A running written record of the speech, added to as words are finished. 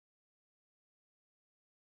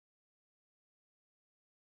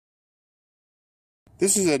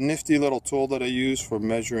This is a nifty little tool that I use for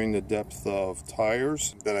measuring the depth of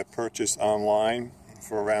tires that I purchased online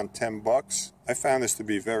for around 10 bucks. I found this to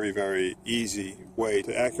be a very easy way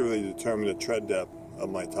to accurately determine the tread depth of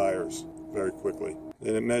my tires very quickly.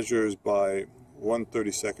 And it measures by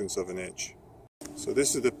 1/32 of an inch. So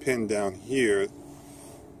this is the pin down here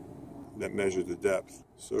that measures the depth.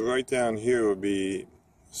 So right down here would be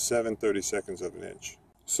 7/32 of an inch.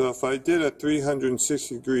 So if I did a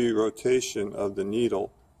 360-degree rotation of the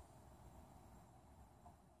needle,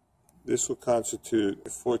 this will constitute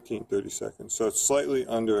 14/32. So it's slightly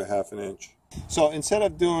under a half an inch. So instead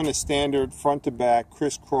of doing a standard front-to-back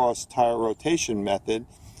crisscross tire rotation method,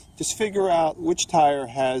 just figure out which tire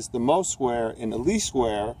has the most wear and the least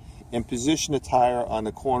wear and position the tire on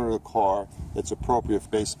the corner of the car that's appropriate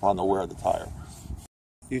based upon the wear of the tire.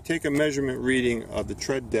 You take a measurement reading of the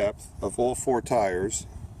tread depth of all 4 tires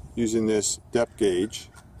using this depth gauge,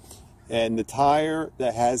 and the tire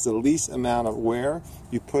that has the least amount of wear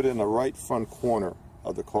you put in the right front corner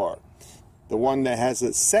of the car. The one that has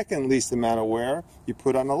the second least amount of wear you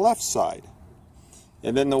put on the left side,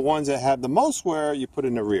 and then the ones that have the most wear you put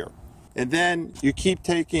in the rear. And then you keep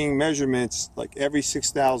taking measurements like every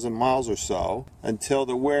 6,000 miles or so until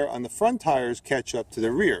the wear on the front tires catch up to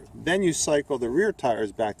the rear. Then you cycle the rear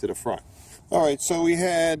tires back to the front. Alright, so we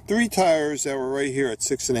had 3 tires that were right here at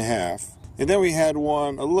 6.5. And then we had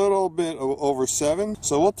one a little bit over 7.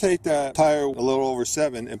 So we'll take that tire a little over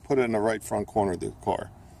 7 and put it in the right front corner of the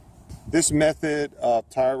car. This method of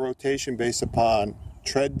tire rotation based upon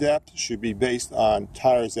tread depth should be based on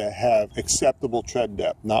tires that have acceptable tread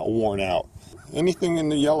depth, not worn out. Anything in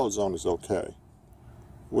the yellow zone is okay.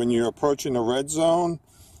 When you're approaching the red zone,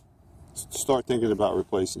 start thinking about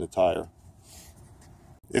replacing the tire.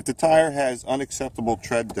 If the tire has unacceptable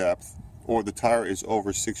tread depth, or the tire is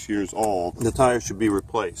over 6 years old, the tire should be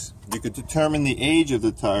replaced. You could determine the age of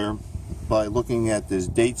the tire by looking at this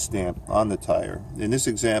date stamp on the tire. In this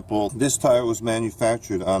example, this tire was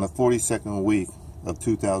manufactured on the 42nd week of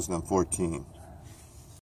 2014.